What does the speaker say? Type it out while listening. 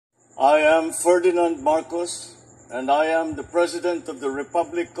I am Ferdinand Marcos, and I am the President of the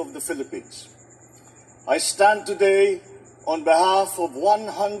Republic of the Philippines. I stand today on behalf of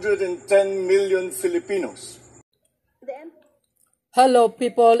 110 million Filipinos. Hello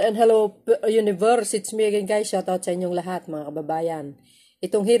people and hello universe, it's me again guys, shoutout sa inyong lahat mga kababayan.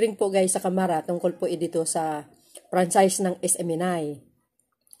 Itong hearing po guys sa Kamara tungkol po dito sa franchise ng SMNI.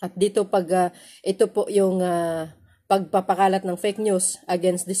 At dito ito po yung pagpapakalat ng fake news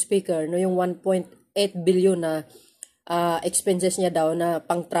against the speaker, no, yung 1.8 billion na expenses niya daw na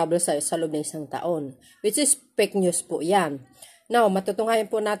pang-travel sa loob ng isang taon. Which is fake news po yan. Now, matutunghayan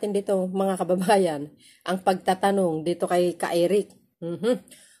po natin dito mga kababayan ang pagtatanong dito kay Ka-Eric.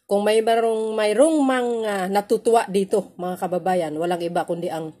 Kung mayroong natutuwa dito mga kababayan, walang iba kundi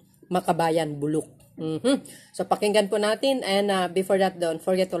ang Makabayan Bulok. So pakinggan po natin, and before that, don't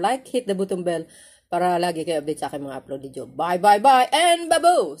forget to like, hit the button bell para lagi kayo update sa aking mga upload video. Bye and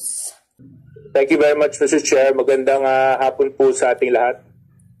babos! Thank you very much, Mr. Chair. Magandang hapon po sa ating lahat.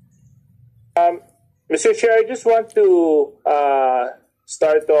 Mr. Chair, I just want to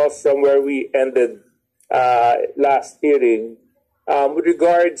start off from where we ended last hearing with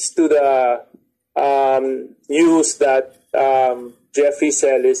regards to the news that Jeffrey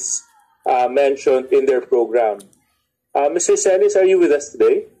Celis mentioned in their program. Mr. Celis, are you with us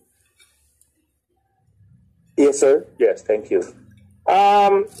today? Yes, sir. Yes, thank you.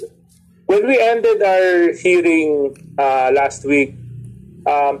 When we ended our hearing last week,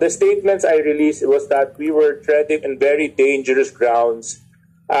 the statements I released was that we were treading in very dangerous grounds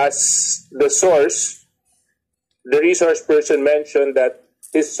as the source, the resource person, mentioned that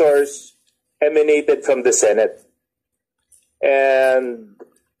his source emanated from the Senate and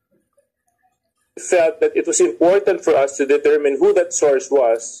felt that it was important for us to determine who that source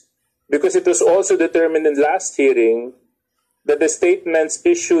was, because it was also determined in last hearing that the statements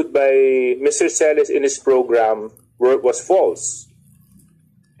issued by Mr. Celis in his program was false.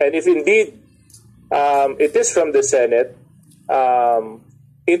 And if indeed it is from the Senate,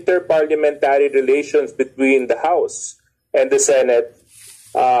 interparliamentary relations between the House and the Senate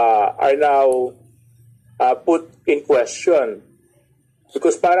are now put in question.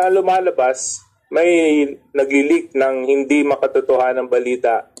 Because parang lumalabas, may nag-leak ng hindi makatotohanang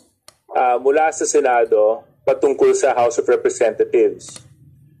balita mula sa Senado patungkol sa House of Representatives.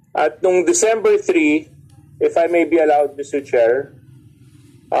 At nung December 3, if I may be allowed, Mr. Chair,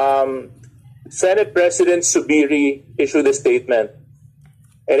 Senate President Subiri issued a statement.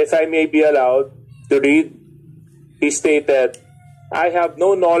 And if I may be allowed to read, he stated, "I have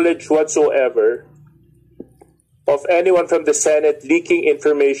no knowledge whatsoever of anyone from the Senate leaking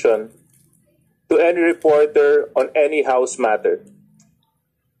information to any reporter on any House matter.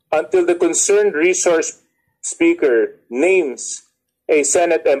 Until the concerned resource speaker names a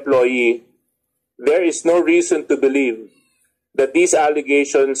Senate employee, there is no reason to believe that these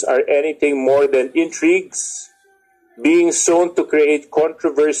allegations are anything more than intrigues being sown to create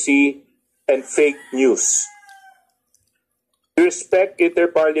controversy and fake news. We respect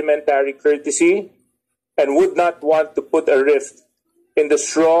interparliamentary courtesy and would not want to put a rift in the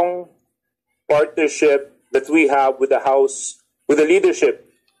strong partnership that we have with the House, with the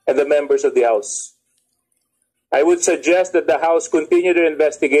leadership and the members of the House. I would suggest that the House continue their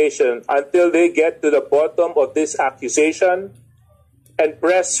investigation until they get to the bottom of this accusation and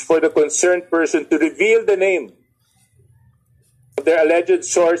press for the concerned person to reveal the name of their alleged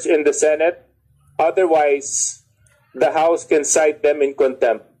source in the Senate. Otherwise, the House can cite them in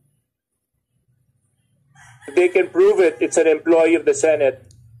contempt. If they can prove it's an employee of the Senate,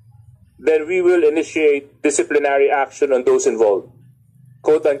 then we will initiate disciplinary action on those involved."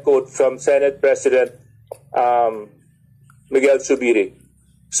 Quote unquote from Senate President Miguel Subiri.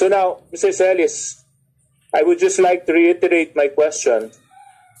 So now, Mr. Celis, I would just like to reiterate my question.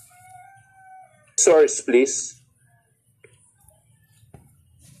 Source, please.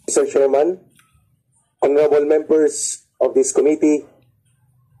 Mr. Chairman, honorable members of this committee,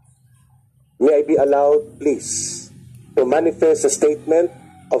 may I be allowed, please, to manifest a statement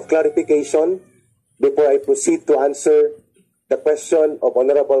of clarification before I proceed to answer the question of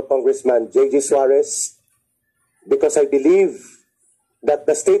Honorable Congressman J.G. Suarez, because I believe that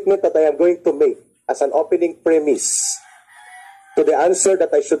the statement that I am going to make as an opening premise to the answer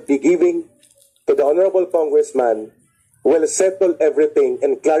that I should be giving to the Honorable Congressman will settle everything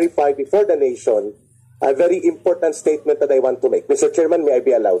and clarify before the nation a very important statement that I want to make. Mr. Chairman, may I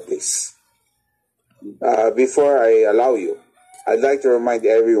be allowed, please? Before I allow you, I'd like to remind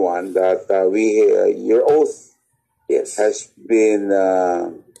everyone that your oath Yes. has been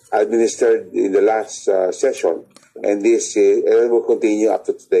administered in the last session. And this will continue up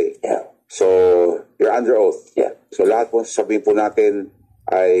to today. Yeah. So, you're under oath. Yeah. So, lahat po sabihin po natin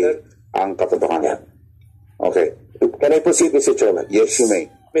ay ang katotohanan. Yeah. Okay. Can I proceed, Mr. Chairman? Yes, you may.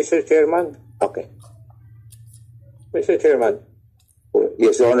 Mr. Chairman. Okay. Mr. Chairman.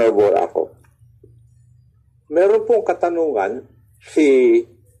 Yes, Honorable ako. Meron pong katanungan si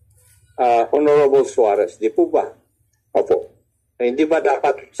Honorable Suarez, di po ba? Opo. Hindi ba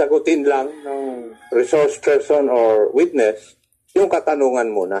dapat sagutin lang ng resource person or witness yung katanungan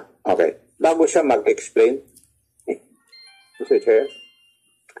muna Okay. bago siya mag-explain? Mr. Chair?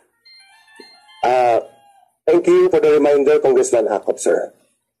 Thank you for the reminder, Congressman Hakop, sir.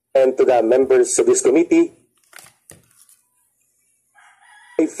 And to the members of this committee,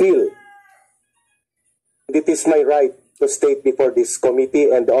 I feel it is my right to state before this committee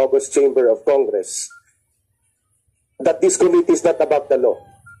and the August Chamber of Congress that this committee is not above the law.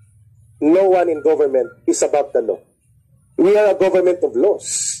 No one in government is above the law. We are a government of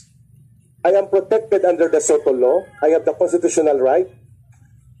laws. I am protected under the SOTO law. I have the constitutional right.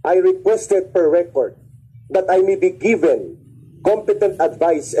 I requested per record that I may be given competent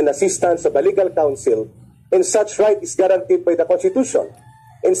advice and assistance of a legal counsel, and such right is guaranteed by the Constitution.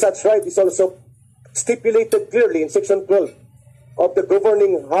 And such right is also stipulated clearly in Section 12 of the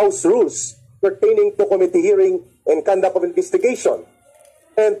Governing House Rules pertaining to committee hearing and conduct of investigation.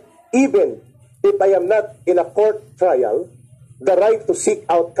 And even if I am not in a court trial, the right to seek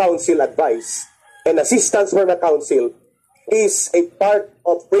out counsel advice and assistance from a counsel is a part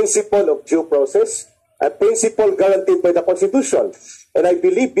of principle of due process, a principle guaranteed by the Constitution. And I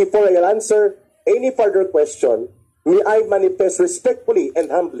believe before I answer any further question, may I manifest respectfully and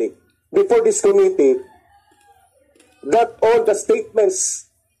humbly before this committee that all the statements,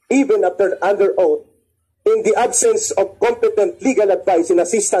 even after under oath, in the absence of competent legal advice and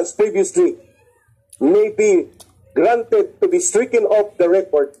assistance previously, may be granted to be stricken off the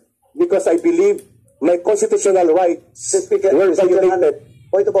record because I believe my constitutional rights were violated.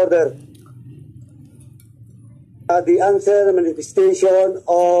 Point of order. The answer manifestation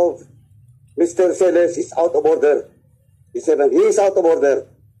of Mr. Sellers is out of order. He is out of order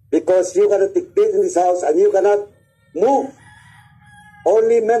because you cannot dictate in this house and you cannot move.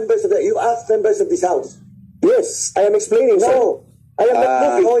 Only members of you ask members of this house. Yes, I am explaining, sir. No. I am not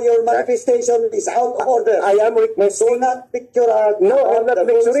moving. No, your manifestation is out of order. I am requesting. Do not picture No, I am not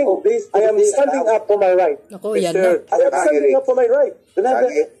lecturing. I am standing up for my right. Ako, yan na. I am standing up for my right. Remember,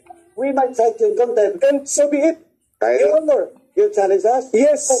 we might cite you in contempt. And so be it. Your Honor. You challenge us?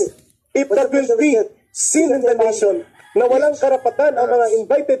 Yes. If that will be sin in the nation, na walang karapatan ang mga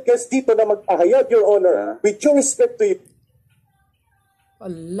invited guests dito na magpahayag, Your Honor, with due respect to you.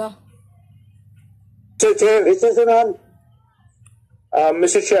 Allah. Mr. Chair, Mr. Sunan,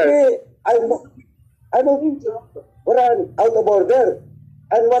 Mr. Chair, I'm moving out of order.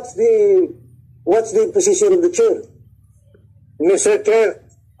 And what's the position of the chair? Mr. Chair,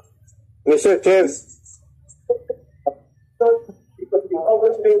 Mr. Chair,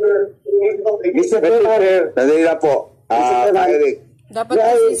 Mr. Chair, Nandali na po. Eric. Dapat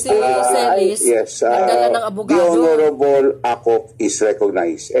kasi si Celis, Yes. nagdala ng The abogado. Honorable Akop is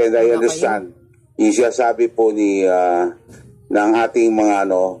recognized. And I understand. Yung sinasabi po ng ating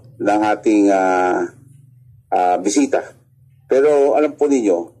mga ng ating bisita. Pero alam po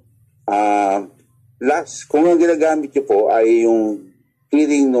ninyo, kung ang ginagamit nyo po ay yung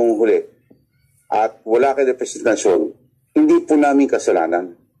hearing nung huli at wala kay representasyon, hindi po namin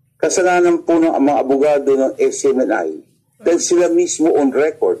kasalanan. Kasalanan po ng mga abogado ng SMNI dahil sila mismo on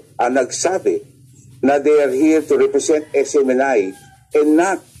record ang nagsabi na they are here to represent SMNI and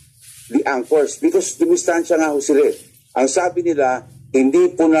not the anchors because dumistansya nga ho sila. Ang sabi nila, hindi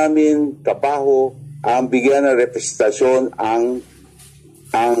po namin kabaho ang bigyan ng representasyon ang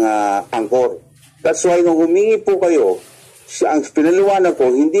anchor. That's why nung humingi po kayo, ang pinaliwanag ko,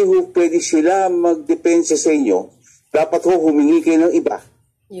 hindi ho pwede sila magdepensa sa inyo, dapat ho humingi kayo ng iba.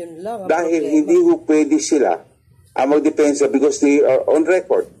 Yun lang. Dahil hindi ho pwede sila ang magdepensa because they are on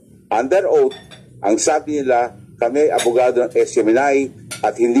record. Under oath, ang sabi nila, kami abogado ng SMNI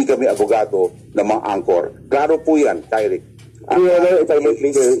at hindi kami abogado ng mga anchor. Klaro po yan, Kyrie. If I may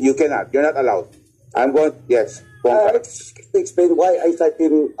please. You cannot. You're not allowed. I'm going, yes. to explain why I cite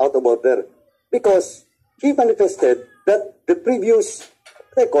him out of order. Because he manifested that the previous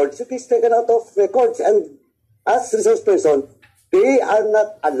records should be taken out of records, and as resource person, they are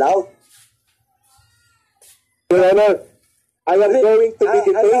not allowed. Your Honor, I am going to be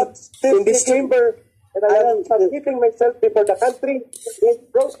detained in this chamber, and I am keeping myself before the country in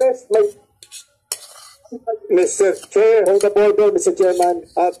protest. Mr. Chair, hold the order, Mr. Chairman.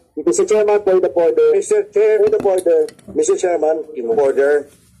 Mr. Chairman, hold the order. Mr. Chair, hold the order. Mr. Chairman, order.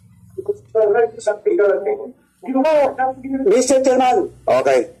 Mr. Chairman.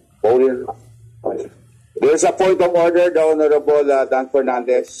 Okay. There's a point of order, the Honorable Dan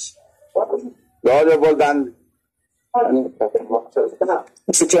Fernandez. The Honorable Dan.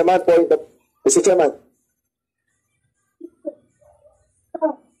 Mr. Chairman, Mr. Chairman.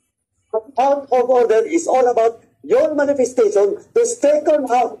 Out of order is all about your manifestation to second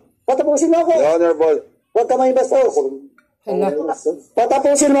half. Patapusin mo ako. The Honorable. Huwag ka may bastos.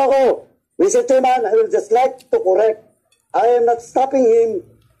 Patapusin mo ako. Mr. Chairman, I would just like to correct. I am not stopping him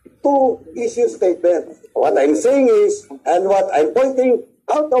to issue statement. What I'm saying is, and what I'm pointing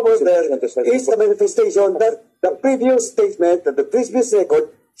out over there is the manifestation that the previous statement, that the previous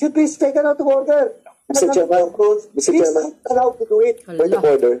record, should be taken out of order. Mr. Chairman, Mr. Chairman, allowed to do it. Point of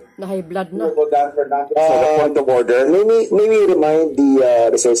order. Na-high blood na. Honorable Dan Fernandez. Point of order. May we remind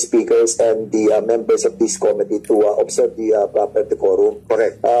the resource speakers and the members of this committee to observe the proper decorum.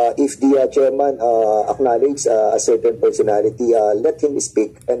 Correct. If the chairman acknowledge a certain personality, let him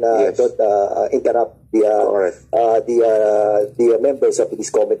speak and don't interrupt the members of this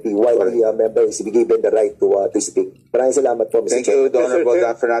committee while the member is given the right to speak. Maraming salamat po, Mr. Thank you, the Honorable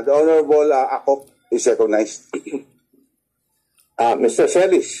Dan Fernandez. Honorable Akop is recognized. Mr.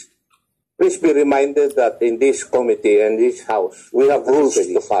 Celis, please be reminded that in this committee and this house, we have rules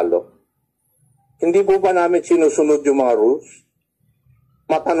to follow. Hindi po ba namin sinusunod yung mga rules?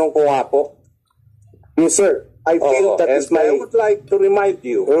 Matanong ko nga po. Yes, sir. I feel that is my... I would like to remind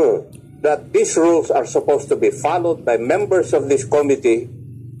you that these rules are supposed to be followed by members of this committee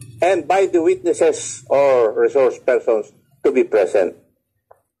and by the witnesses or resource persons to be present.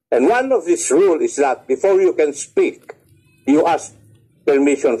 And one of these rules is that before you can speak, you ask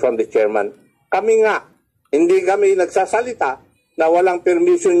permission from the chairman. Kami nga, hindi kami nagsasalita na walang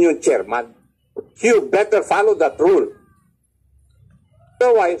permission yung chairman. You better follow that rule.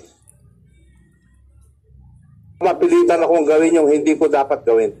 Otherwise, mapilitan akong gawin yung hindi ko dapat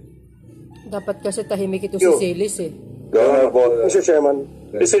gawin. Dapat kasi tahimik ito si Silis eh. The Honorable, Mr. Chairman.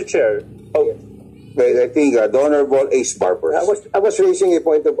 Mr. Chair, I think the Honorable Ace Barber. I was raising a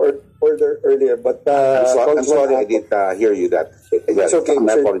point of order earlier, but I'm sorry, I didn't hear you that. It's okay,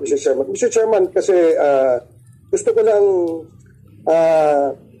 Mr. Chairman. Mr. Chairman, kasi gusto ko lang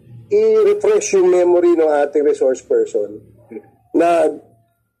i-refresh yung memory ng ating resource person na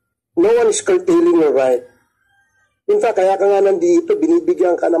no one is curtailing your right. In fact, kaya ka nga nandito,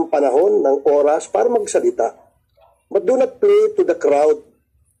 binibigyan ka ng panahon, ng oras para magsalita. But do not play to the crowd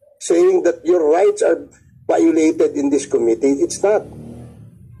saying that your rights are violated in this committee. It's not.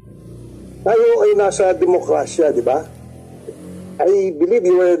 Tayo ay nasa demokrasya, di ba? I believe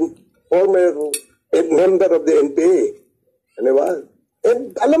you were former member of the NPA. Di ba?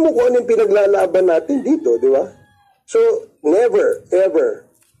 And alam mo kung ano yung pinaglalaban natin dito, di ba? So, never, ever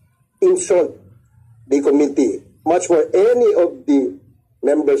insult the committee, much more any of the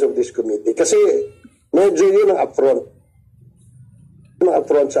members of this committee. Kasi medyo yun ang affront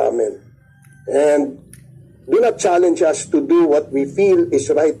sa amin. And do not challenge us to do what we feel is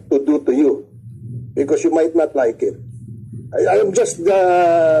right to do to you because you might not like it. I'm just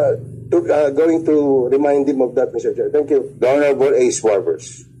going to remind him of that, Mr. Chair. Thank you. The Honorable Ace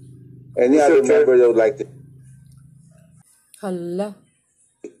Barbers. Any other member that would like to? Hala.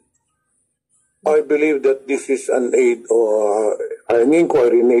 I believe that this is an aid or an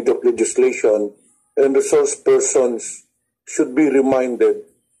inquiry in aid of legislation, and resource persons should be reminded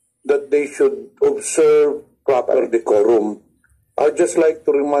that they should observe proper decorum. I'd just like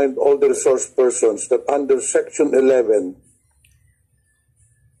to remind all the resource persons that under Section 11,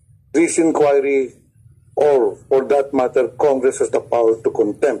 this inquiry, or for that matter, Congress has the power to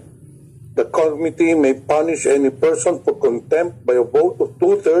contempt. The committee may punish any person for contempt by a vote of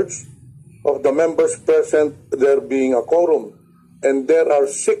 2/3 of the members present, there being a quorum. And there are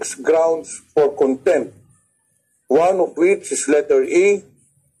 6 grounds for contempt, one of which is letter E,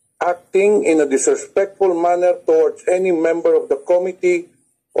 acting in a disrespectful manner towards any member of the committee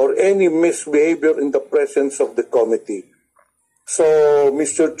or any misbehavior in the presence of the committee. So,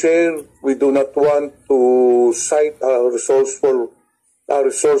 Mr. Chair, we do not want to cite a resource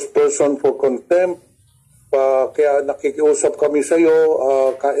person for contempt. Kaya nakikiusap kami sa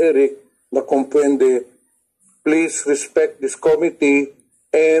iyo, Ka Eric, na kung pwede, please respect this committee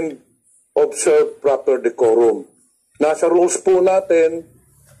and observe proper decorum. Nasa rules po natin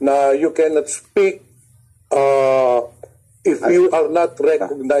na you cannot speak if you are not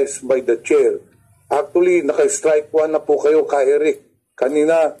recognized by the chair. Actually, naka-strike 1 na po kayo, Ka Eric.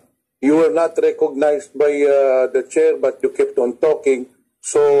 Kanina, You were not recognized by the chair, but you kept on talking.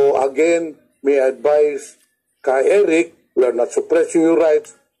 So again, may I advise Ka Eric, we are not suppressing your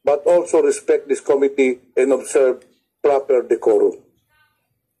rights, but also respect this committee and observe proper decorum.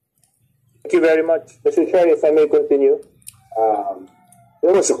 Thank you very much. Mr. Chair, if I may continue.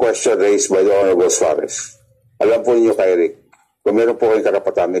 There was a question raised by the Honorable Suarez. Alam po ninyo, Ka Eric, kung meron po kayong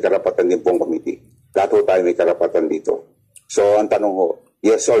karapatan, may karapatan din pong committee. Lahat po tayo may karapatan dito. So, ang tanong ho,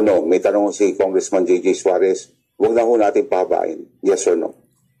 yes or no? May tanong ho si Congressman J.J. Suarez. Huwag na ho natin pahabain. Yes or no?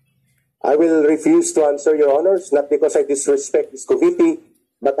 I will refuse to answer, Your Honors, not because I disrespect this committee,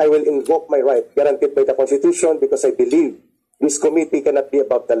 but I will invoke my right guaranteed by the Constitution because I believe this committee cannot be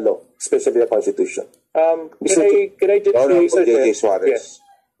above the law, especially the Constitution. Can I just say, J.J. Suarez. Yes.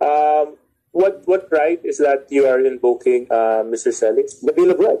 What right is that you are invoking, Mr. Celis? The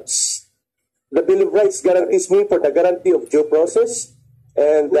Bill of Rights. The Bill of Rights guarantees me for the guarantee of due process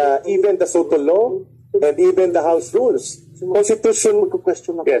and even the Soto law and even the House rules. Constitutionally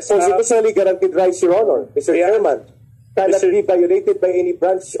guaranteed rights, Your Honor, Mr. Chairman, cannot be violated by any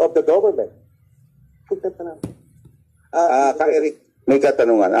branch of the government. Ka Eric, may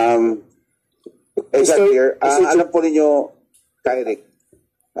katanungan. Is that clear? Alam po ninyo, Ka Eric,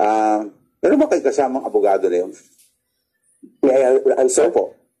 meron ba kayo kasamang abogado na yun? May I answer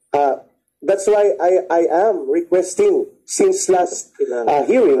po? That's why I am requesting since last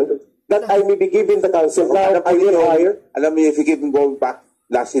hearing that I may be given the counsel. Now, I will hire. Alam mo, if you keep going back,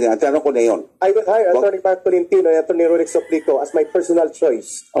 last year, ang tanong ko na yun. I will hire Attorney Pat Tolentino and Attorney Rolex Soplico as my personal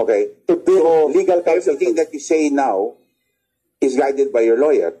choice. Okay. To do legal counsel. Everything that you say now is guided by your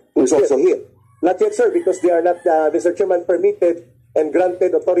lawyer, who's also here. Not yet, sir, because they are not, Mr. Chairman, permitted and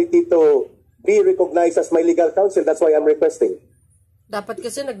granted authority to be recognized as my legal counsel. That's why I'm requesting. Dapat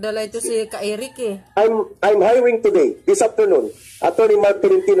kasi nagdala ito si Ka Eric eh. I'm hiring today, this afternoon, Attorney Mark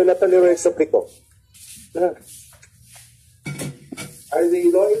Tolentino and Attorney Rolex Soplico. Are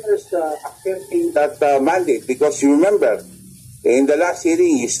the lawyers accepting that mandate? Because you remember, in the last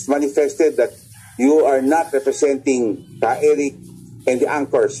hearing, you manifested that you are not representing Ka Eric and the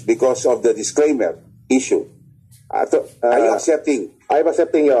anchors because of the disclaimer issue. Are you accepting? I am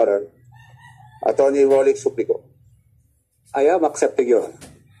accepting, Your Honor. Attorney Rolex Soplico. I am accepting, Your Honor.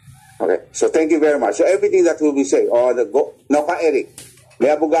 Okay, so thank you very much. So everything that will be said, now Ka Eric,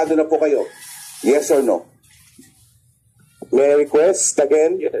 may abogado na po kayo. Yes or no? May I request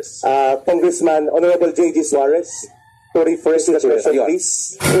again, Yes. Congressman Honorable J.J. Suarez to refer to the question,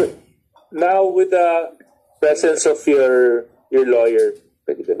 please. Now, with the presence of your lawyer,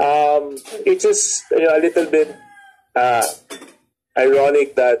 it's just a little bit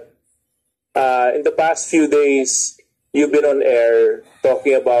ironic that in the past few days you've been on air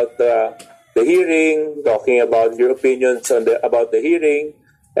talking about the hearing, talking about your opinions on about the hearing,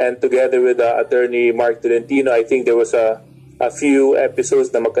 and together with Attorney Mark Tolentino, I think there was a few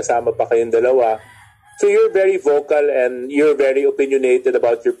episodes na magkasama pa kayong dalawa. So you're very vocal and you're very opinionated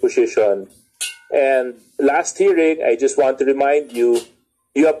about your position. And last hearing, I just want to remind you,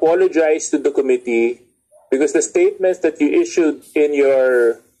 you apologized to the committee because the statements that you issued in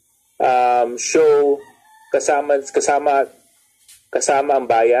your show, kasama ang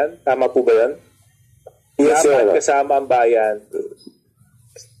bayan, tama po ba yun? Yes, sir. Kasama ang bayan.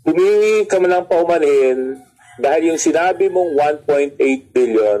 Humingi ka man ng paumanhin dahil yung sinabi mong 1.8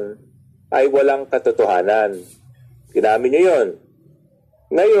 billion ay walang katotohanan. Ginamit niyo yun.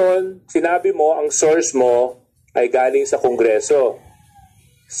 Ngayon, sinabi mo, ang source mo ay galing sa Kongreso.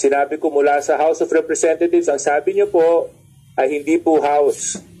 Sinabi ko mula sa House of Representatives, ang sabi niyo po ay hindi po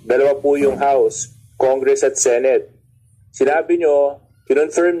House. Dalawa po yung House, Congress at Senate. Sinabi niyo,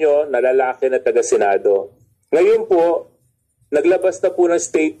 kinonfirm niyo na lalaki na taga-Senado. Ngayon po, naglabas na po ng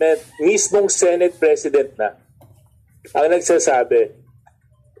statement, mismong Senate President na ang nagsasabi,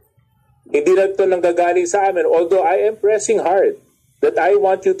 hindi na ito nanggagaling sa amin, although I am pressing hard that I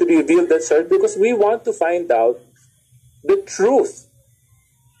want you to reveal that, sir, because we want to find out the truth.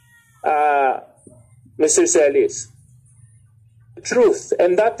 Mr. Celis, the truth,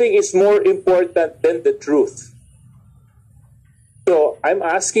 and nothing is more important than the truth. So, I'm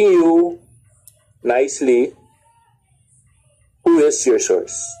asking you nicely, who is your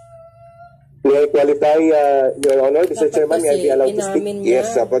source? May I qualify, Your Honor, Mr. Chairman, may I be allowed to speak?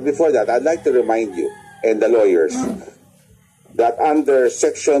 Yes, but before that, I'd like to remind you and the lawyers that under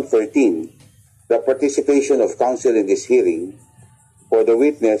Section 13, the participation of counsel in this hearing for the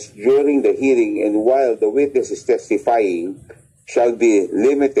witness during the hearing and while the witness is testifying shall be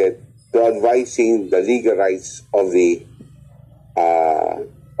limited to advising the legal rights of the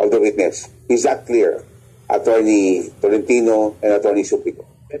witness. Is that clear, Attorney Tolentino and Attorney Soplico?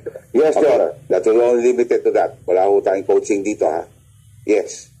 Yes, Your Honor. That will only limited to that. Wala ho tayong coaching dito, ha?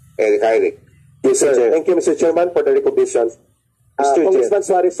 Yes. Eric. Yes, sir. Thank you, Mr. Chairman, for the recognition. Congressman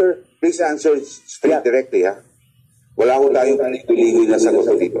Suarez, sir. Please answer straight directly, ha? Wala ho tayong paligoy na sagot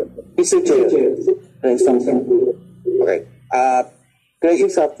dito. Mr. Chair. Okay. Can I say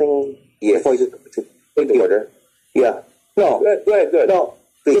something before you take the order? Yeah. No. Go ahead. No.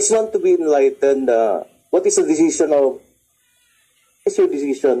 Please. Just want to be enlightened. What is the decision of? What is your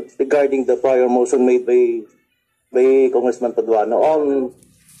decision regarding the prior motion made by Congressman Paduano on?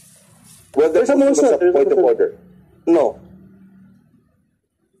 Well, there's a motion. Point of order. No.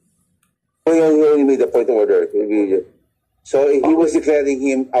 Oh, you made the point of order. So he was declaring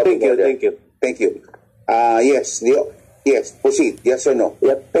him out of order. Thank you. Yes. Yes. Proceed. Yes or no?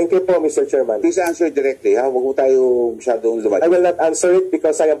 Yep. Thank you po, Mr. Chairman. Please answer directly, ha? Huwag mo tayo masyadong lumad. I will not answer it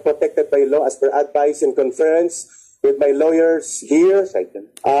because I am protected by law as per advice in conference with my lawyers here.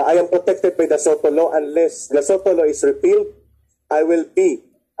 I am protected by the SOTO law. Unless the SOTO law is repealed, I will be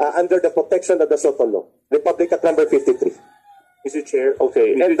under the protection of the SOTO law. Republic Act number 53. Mr. Chair,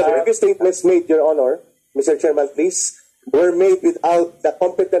 okay. And the previous statements made, Your Honor, Mr. Chairman, please, were made without the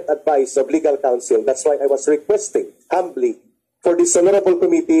competent advice of legal counsel. That's why I was requesting, humbly, for this honorable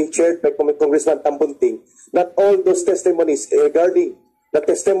committee chaired by Congressman Tambunting, that all those testimonies regarding the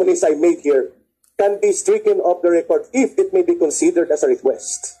testimonies I made here can be stricken off the record if it may be considered as a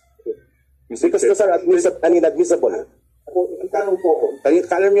request. Because those are inadmissible. Ang tanong po,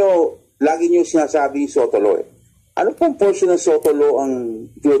 alam nyo, lagi nyo sinasabi yung SOTO law, eh. Anong pong portion ng SOTO law ang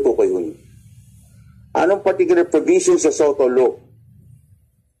tinutukoy yun? Anong particular provision sa SOTO law?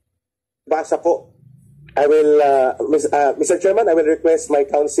 Basa po. I will, Mr. Chairman, I will request my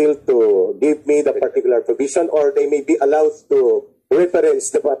counsel to give me the particular provision, or they may be allowed to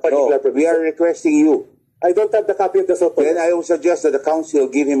reference the particular provision. We are requesting you. I don't have the copy of the SOTO law. Then I will suggest that the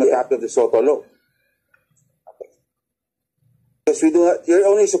council give him a copy of the SOTO law. Because we do not, you're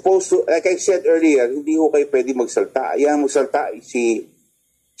only supposed to, like I said earlier, hindi ho kayo pwede magsalta. Ayan magsalta si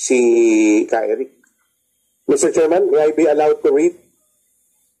Eric. Mr. Chairman, may I be allowed to read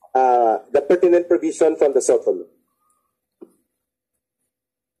the pertinent provision from the SOTO law?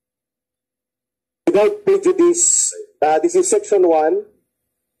 Without prejudice, this is section 1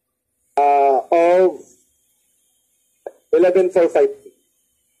 of 1145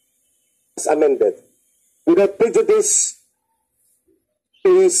 as amended. Without prejudice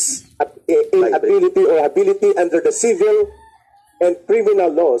is inability or ability under the civil and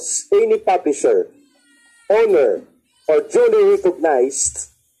criminal laws, any publisher, owner, or duly recognized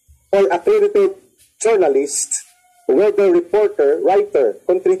or accredited journalist, whether reporter, writer,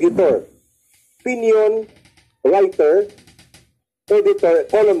 contributor, opinion writer, editor,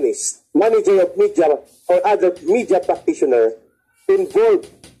 columnist, manager of media, or other media practitioner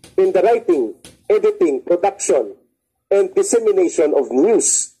involved in the writing, editing, production, and dissemination of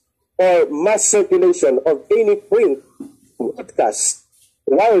news or mass circulation of any print, broadcast,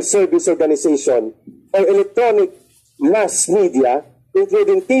 wire service organization, or electronic mass media,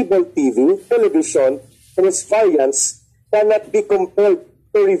 including cable TV, television, and its variants, cannot be compelled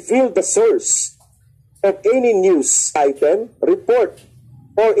to reveal the source of any news item, report,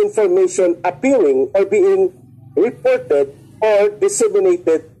 or information appearing or being reported or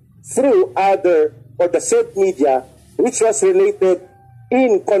disseminated through other or the said media which was related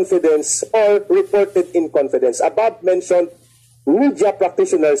in confidence or reported in confidence. Above mentioned media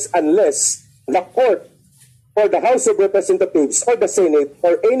practitioners, unless the court or the House of Representatives or the Senate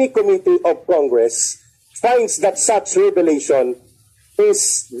or any committee of Congress finds that such revelation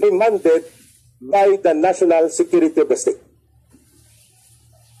is demanded by the national security of the state.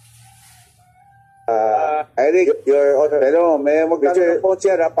 Eric, Your Honor, pero may magkakaroon po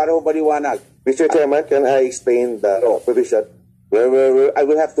siya para maliwanag. Mr. Chairman, can I explain the provision? Well, I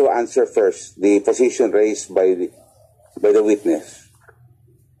will have to answer first the position raised by the witness.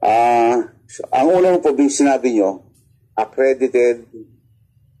 Ang unang provision sinabi nyo, accredited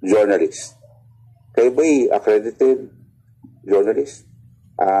journalist. Kayo ba'y accredited journalist?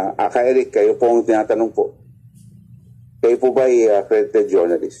 Eric, kayo po ang tinatanong po. Kayo po ba'y accredited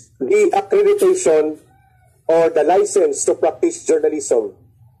journalist? The accreditation or the license to practice journalism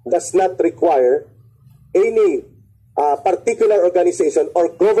does not require any particular organization or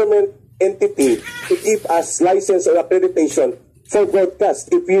government entity to give us license or accreditation for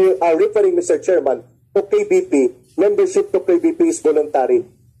broadcast. If you are referring, Mr. Chairman, to KBP, membership to KBP is voluntary.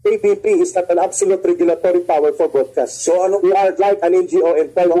 KBP is not an absolute regulatory power for broadcast. So we are like an NGO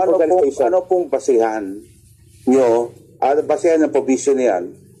and private organization. Ano pong basihan nyo, basihan ng provision niyan,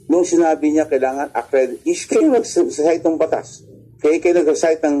 nung sinabi niya kailangan accredited, kayo nagsasay itong batas. kayo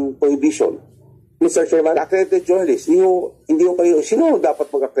nag-recite ng prohibition. Mr. Chairman, Accredited journalist, hindi ho kayo, sino dapat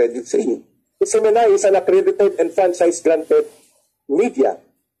mag-accredit sa inyo? SMNI is an accredited and franchise-granted media.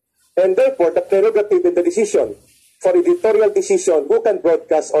 And therefore, the prerogative in the decision for editorial decision who can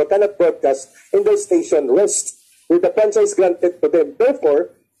broadcast or cannot broadcast in their station rests with the franchise granted to them.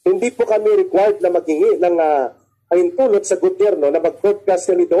 Therefore, hindi po kami required na maghingi ng ahintulot sa gobyerno na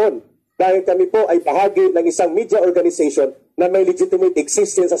mag-broadcast kami doon. Dahil kami po ay bahagi ng isang media organization na may legitimate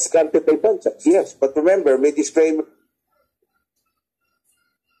existence as granted by franchise. Yes, but remember, may disclaimer.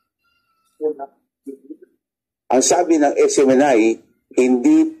 Ang sabi ng SMNI,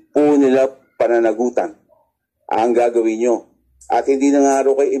 hindi po nila pananagutan ang gagawin nyo. At hindi na nga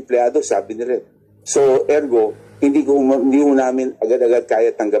raw kayo empleyado, sabi nila. So, ergo, hindi ko namin agad-agad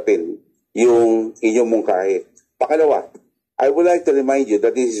kaya tanggapin yung inyong mungkahi. Pakalawa, I would like to remind you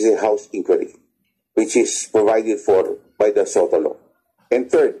that this is a House inquiry which is provided for by the SOTO law. And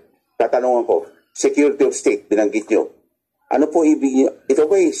third, tatanungan ko, security of state, binanggit nyo. Ano po ibig nyo? Ito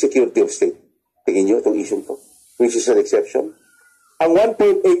ba yung security of state? Tingin nyo itong issue to, which is an exception? Ang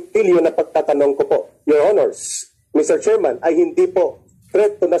 1.8 billion na pagtatanong ko po, Your Honors, Mr. Chairman, ay hindi po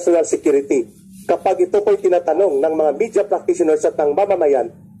threat to national security. Kapag ito po'y tinatanong ng mga media practitioners at ng mamamayan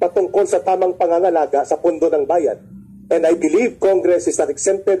patungkol sa tamang pangangalaga sa pundo ng bayan. And I believe Congress is not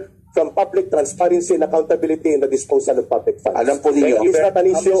exempted from public transparency and accountability in the disposal of public funds. Alam po ninyo. It's not an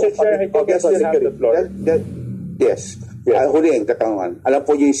issue of security. Yes. Huling katanungan. Alam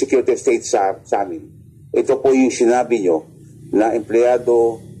po niyo yung security of state sa amin. Ito po yung sinabi nyo na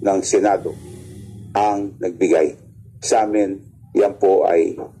empleyado ng Senado ang nagbigay. Sa amin, yan po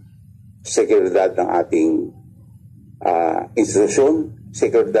ay seguridad ng ating institusyon,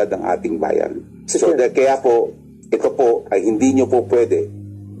 seguridad ng ating bayan. So, kaya po, ito po ay hindi nyo po pwede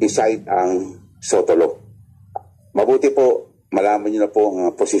i-cite ang SOTO law. Mabuti po, malaman nyo na po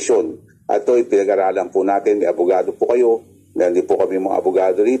ang posisyon. At ito, pinag-aralan po natin, may abogado po kayo, hindi po kami mga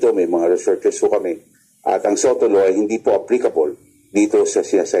abogado dito, may mga researchers po kami. At ang SOTO law ay hindi po applicable dito sa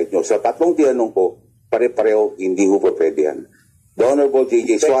sinasite nyo. Sa tatlong tinanong po, pare-pareho, hindi po pwede yan. The Honorable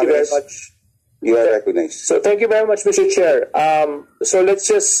J.J. Suarez, thank you very much. You are recognized. So thank you very much, Mr. Chair. So let's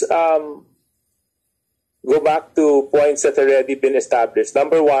just go back to points that have already been established.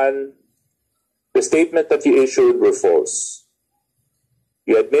 Number one, the statement that you issued were false.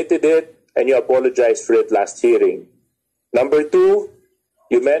 You admitted it and you apologized for it last hearing. Number two,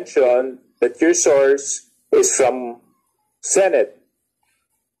 you mentioned that your source is from Senate.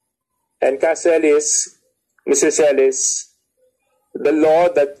 And Caselis, Mr. Celis, the law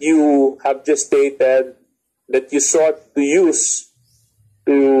that you have just stated that you sought to use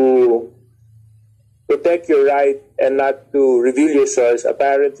to protect your right and not to reveal your source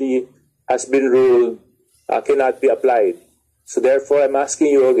apparently has been ruled cannot be applied. So therefore, I'm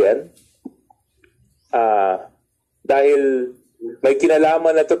asking you again, dahil may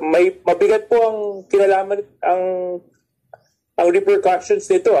kinalaman na may mabigat po ang kinalaman ang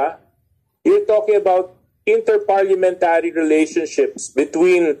repercussions nito You're talking about interparliamentary relationships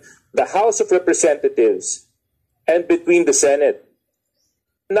between the House of Representatives and between the Senate.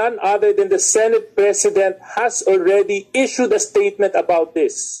 None other than the Senate President has already issued a statement about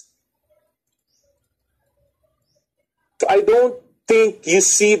this. So I don't think you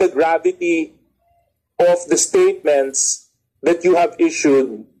see the gravity of the statements that you have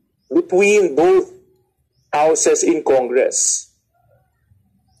issued between both houses in Congress.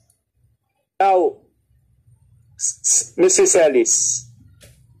 Now, Mr. Celis,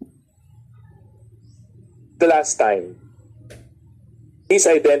 the last time, please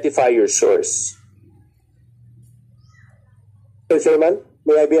identify your source. Mr. Chairman,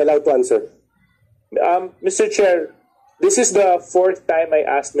 may I be allowed to answer? Mr. Chair, this is the fourth time I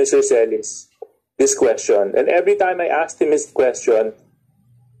asked Mr. Celis this question. And every time I asked him this question,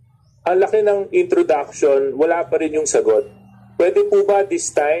 ang laki ng introduction, wala pa rin yung sagot. Pwede po ba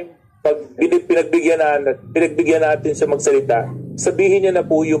this time, pag pinagbigyan natin siya magsalita, sabihin niya na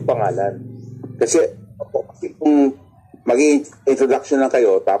po yung pangalan? Kasi kung mag-introduction lang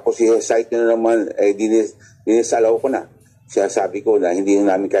kayo, tapos i-cite nyo na naman, dinisalaw ko na. Siya sabi ko na hindi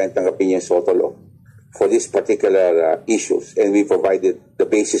namin kayang tanggapin yung SOTO law for this particular issues. And we provided the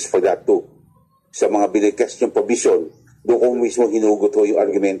basis for that too. Sa mga binigkestyon provision, doon ko mismo hinugot ho yung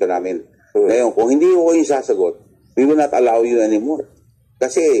argumento namin. Ngayon, kung hindi ko yung sasagot, we will not allow you anymore.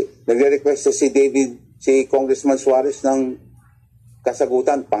 Kasi nagre-request si Congressman Suarez ng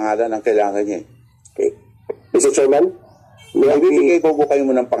kasagutan, pangalan ang kailangan niya. Okay. Mr. Chairman, Bibigay po kayo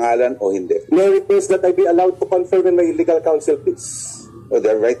mo ng pangalan o hindi? May I request that I be allowed to confirm in my legal counsel, please? Oh,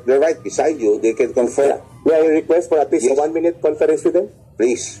 they're right beside you. They can confirm. May I request for at least a 1-minute conference with them?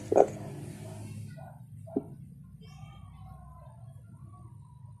 Please. Okay.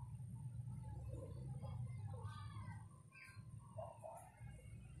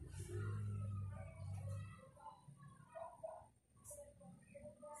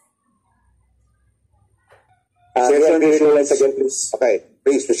 Session Once resumes. again, please. Okay,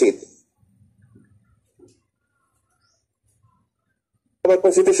 please proceed. About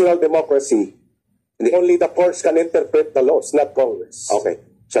constitutional democracy, only the courts can interpret the laws, not Congress. Okay.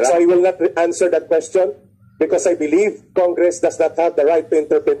 So I will not answer that question because I believe Congress does not have the right to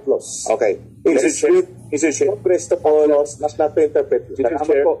interpret laws. Okay. It is with Congress to follow laws, not to interpret laws. Mr.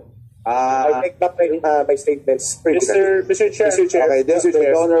 Chair. I'll make back my statements. Mr. Chair. Okay, this is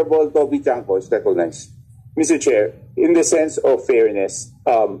the Honorable Toby Chanco is recognized. Mr. Chair, in the sense of fairness,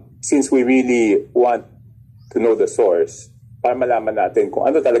 since we really want to know the source, para malaman natin kung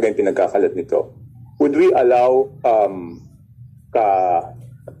ano talaga yung pinagkakalat nito, would we allow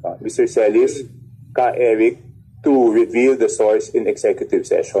Mr. Celis, Eric, to reveal the source in executive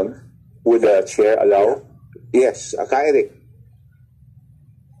session? Would the chair allow? Yes, Eric.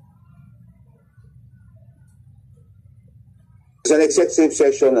 It's an executive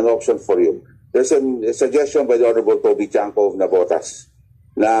session, an option for you. There's a suggestion by the Honorable Toby Chanco of Navotas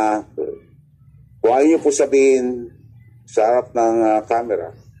na kung ayaw niyo po sabihin sa harap ng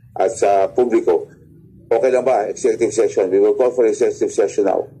camera at sa publiko, okay lang ba, executive session? We will call for executive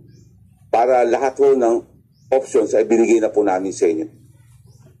session now. Para lahat po ng options ay binigay na po namin sa inyo.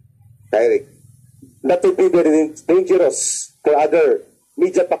 Eric. That would be very dangerous for other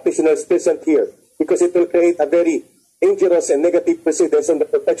media practitioners present here because it will create a very dangerous and negative precedence on the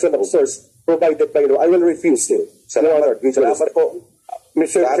protection of source provided by law. I will refuse still. Salamat po.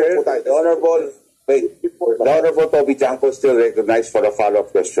 Mr. Chair, The Honorable Toby Chanco still recognized for a follow-up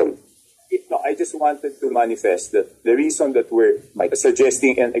question. No, I just wanted to manifest that the reason that we're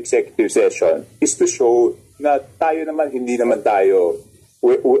suggesting an executive session is to show na tayo naman, hindi naman tayo,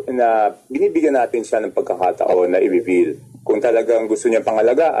 na binibigyan natin siya ng pagkakataon na i-reveal. Kung talagang gusto niya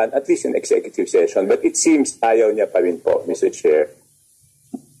pangalagaan, at least in executive session. But it seems ayaw niya pa rin po, Mr. Chair.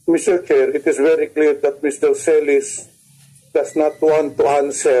 Mr. Chair, it is very clear that Mr. Celis does not want to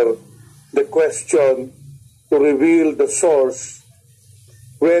answer the question to reveal the source,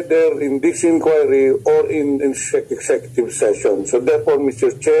 whether in this inquiry or in executive session. So therefore, Mr.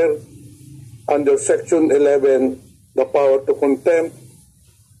 Chair, under Section 11, the power to contempt,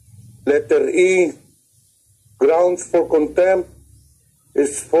 letter E, grounds for contempt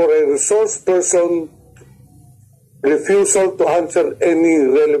is for a resource person refusal to answer any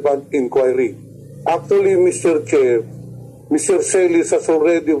relevant inquiry. Actually, Mr. Chair, Mr. Celis has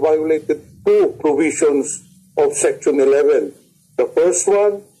already violated 2 provisions of Section 11. The first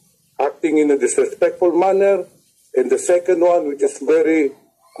one, acting in a disrespectful manner, and the second one, which is very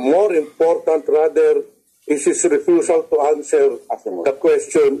more important rather, is his refusal to answer the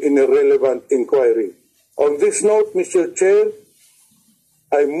question in a relevant inquiry. On this note, Mr. Chair,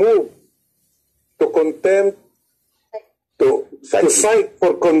 I move to contempt, to cite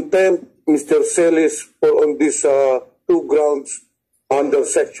for contempt Mr. Celis for on these 2 grounds under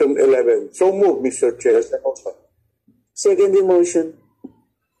Section 11. So move, Mr. Chair. Second the motion.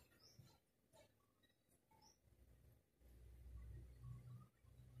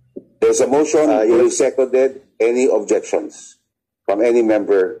 There's a motion, you seconded. Any objections from any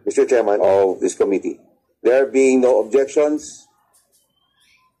member, Mr. Chairman, of this committee? There being no objections,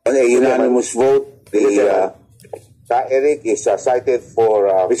 on a unanimous vote, the Eric is cited for...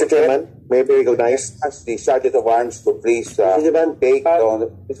 Mr. Chairman, may I be recognized? Ask the Sergeant of Arms to please take on...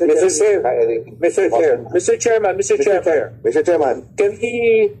 Mr. Chairman,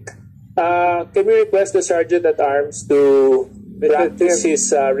 can we request the Sergeant at Arms to practice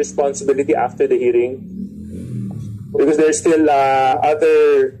his responsibility after the hearing? Because there's still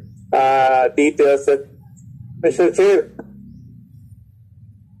other details that... Mr. Chair,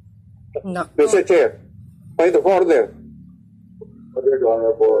 Mr. Chair, point of order.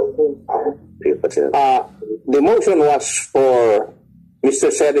 The motion was for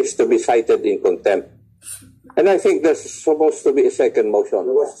Mr. Celis to be cited in contempt. And I think there's supposed to be a second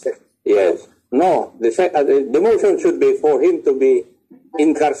motion. Yes. No, the motion should be for him to be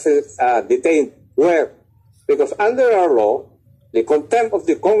detained. Where? Because under our law, the contempt of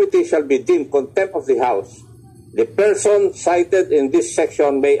the committee shall be deemed contempt of the House. The person cited in this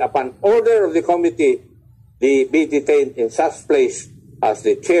section may, upon order of the committee, be detained in such place as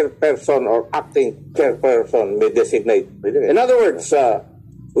the chairperson or acting chairperson may designate. In other words,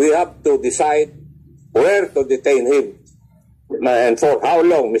 we have to decide where to detain him. And for how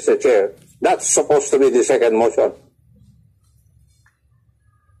long, Mr. Chair? That's supposed to be the second motion.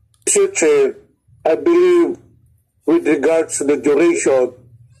 Mr. Chair, I believe with regards to the duration,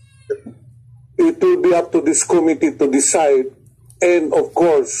 it will be up to this committee to decide, and of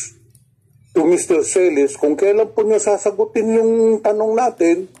course, to Mr. Celis, kung kailan po niya sasagutin yung tanong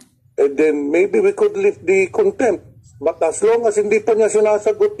natin, and then maybe we could lift the contempt. But as long as hindi pa niya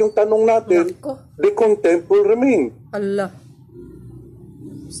sinasagot yung tanong natin, the contempt will remain. Allah.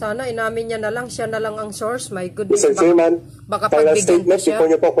 Sana inamin niya na lang, siya na lang ang source. My goodness. Mr. Chairman, baka final pagbigyan statement pa siya. before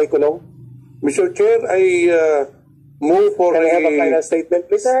niyo po ako'y kulong. Mr. Chair, I move for Can I have a final statement,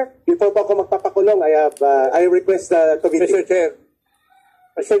 please? Sir, before po ako magpapakulong, I request the committee. Mr. Chair.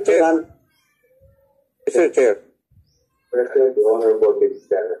 Mr. Chair. Mr. Chair.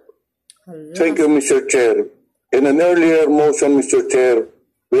 Thank you, Mr. Chair. In an earlier motion, Mr. Chair,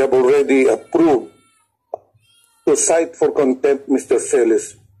 we have already approved to cite for contempt Mr.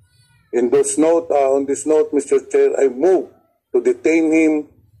 Celis. On this note, Mr. Chair, I move to detain him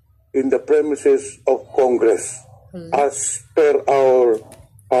in the premises of Congress as per our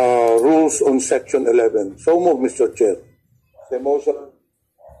rules on Section 11. So move, Mr. Chair. The motion.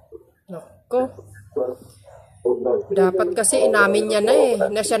 Nako. Dapat kasi inamin niya na eh.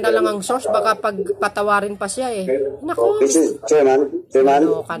 Na siya na lang ang source. Baka pagpatawarin pa siya eh. Nako. Mr. Chairman,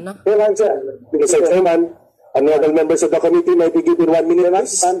 Ano ka na? Mr. Chairman, honorable members of the committee, may be given 1 minute,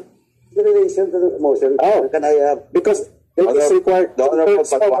 please. in relation to the motion, can I have... Because it is required. The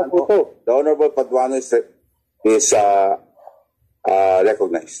Honorable Paduano is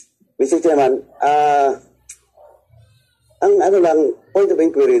recognized. Mr. Chairman, ang point of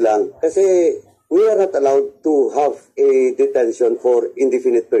inquiry lang, kasi we are not allowed to have a detention for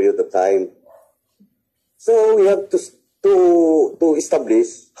indefinite period of time. So we have to establish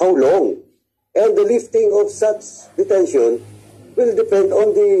how long. And the lifting of such detention will depend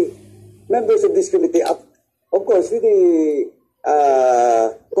on the members of this committee, of course, with the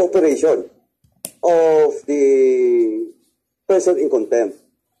cooperation of the person in contempt.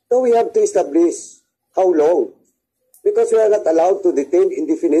 So we have to establish how long, because we are not allowed to detain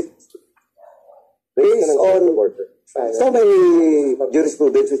indefinite based on so many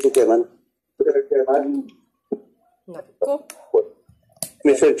jurisprudence, Mr. Chairman. Nako.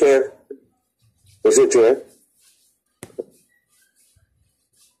 Mr. Chair. Mr. Chair.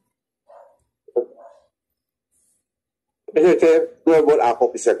 Mr. Chair. Honorable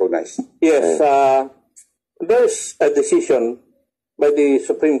Akop is recognized. Yes, there's a decision by the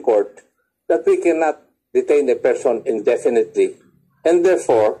Supreme Court that we cannot detain a person indefinitely. And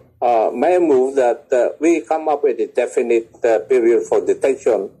therefore, may I move that we come up with a definite period for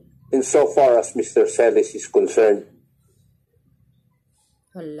detention insofar as Mr. Celis is concerned.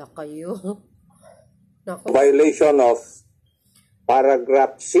 Hala kayo. Nako. Violation of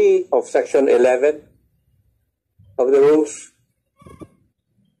paragraph C of section 11 of the rules.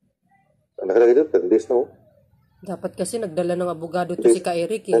 Nakalagay doon, 10 days na ho. Dapat kasi nagdala ng abogado to si Ka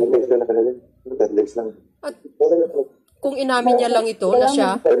Eric eh. 10 days na nakalagay. 10 days lang. At kung inamin niya lang ito na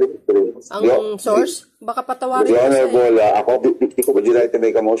siya ang source, baka patawarin The niya siya. Honorable Akop, would you like to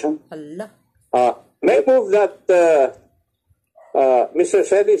make a motion? Hala. May I move that Mr.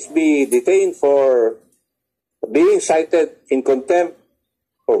 Celis be detained for being cited in contempt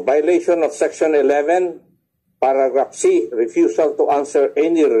for violation of section 11, paragraph C, refusal to answer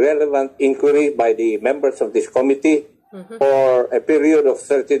any relevant inquiry by the members of this committee for a period of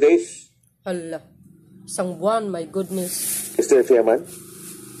 30 days. Hala. Isang buwan, my goodness. Mr. Chairman.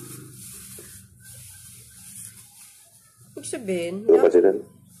 Ibig sabihin,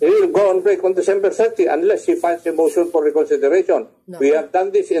 He will go on break on December 30 unless he files a motion for reconsideration. No. We have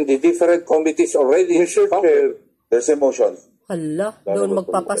done this in the different committees already. Mr. Chair, There's a motion. hala, doon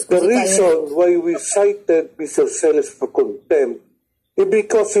magpapasko the si Ka reason Eric. why we cited Mr. Celis for contempt is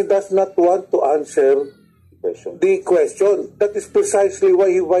because he does not want to answer the question. That is precisely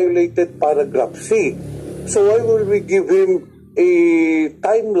why he violated paragraph C. So why will we give him a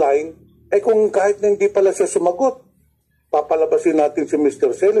timeline? Kung kahit na hindi pala siya sumagot, papalabasin natin si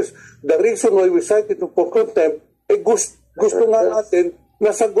Mr. Celis. The reason why we cited him for contempt, gusto nga natin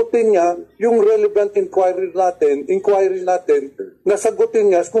nasagutin niya yung relevant inquiry natin,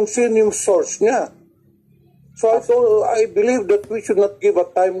 nasagutin niya kung sino yung source niya. So I believe that we should not give a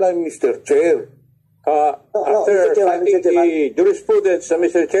timeline, Mr. Chair. After citing the jurisprudence,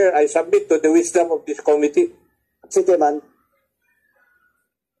 Mr. Chair, I submit to the wisdom of this committee. Mr. Chairman,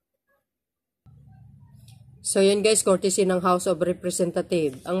 So yun guys, courtesy ng House of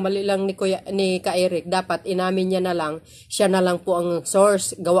Representative. Ang mali lang ni Ka-Eric, dapat inamin niya na lang, siya na lang po ang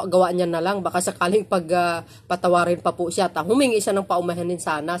source, gawa niya na lang, baka sakaling patawarin pa po siya, humingi siya ng paumahanin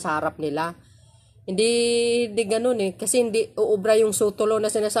sana sa harap nila. Hindi ganun eh, kasi hindi uubra yung sutulo na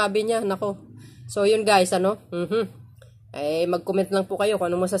sinasabi niya, nako. So yun guys, ano? Mag-comment lang po kayo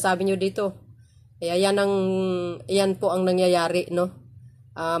kung ano masasabi niyo dito. Yan po ang nangyayari, no?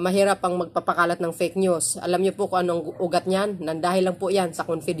 Mahirap ang magpapakalat ng fake news. Alam niyo po kung anong ugat niyan? Nandahil lang po yan sa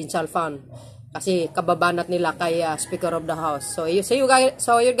confidential fund. Kasi kababanat nila kay Speaker of the House. So you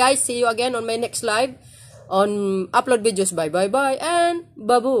guys, see you again on my next live on upload videos. Bye and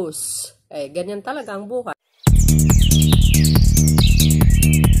baboos. Ganyan talaga ang buhay.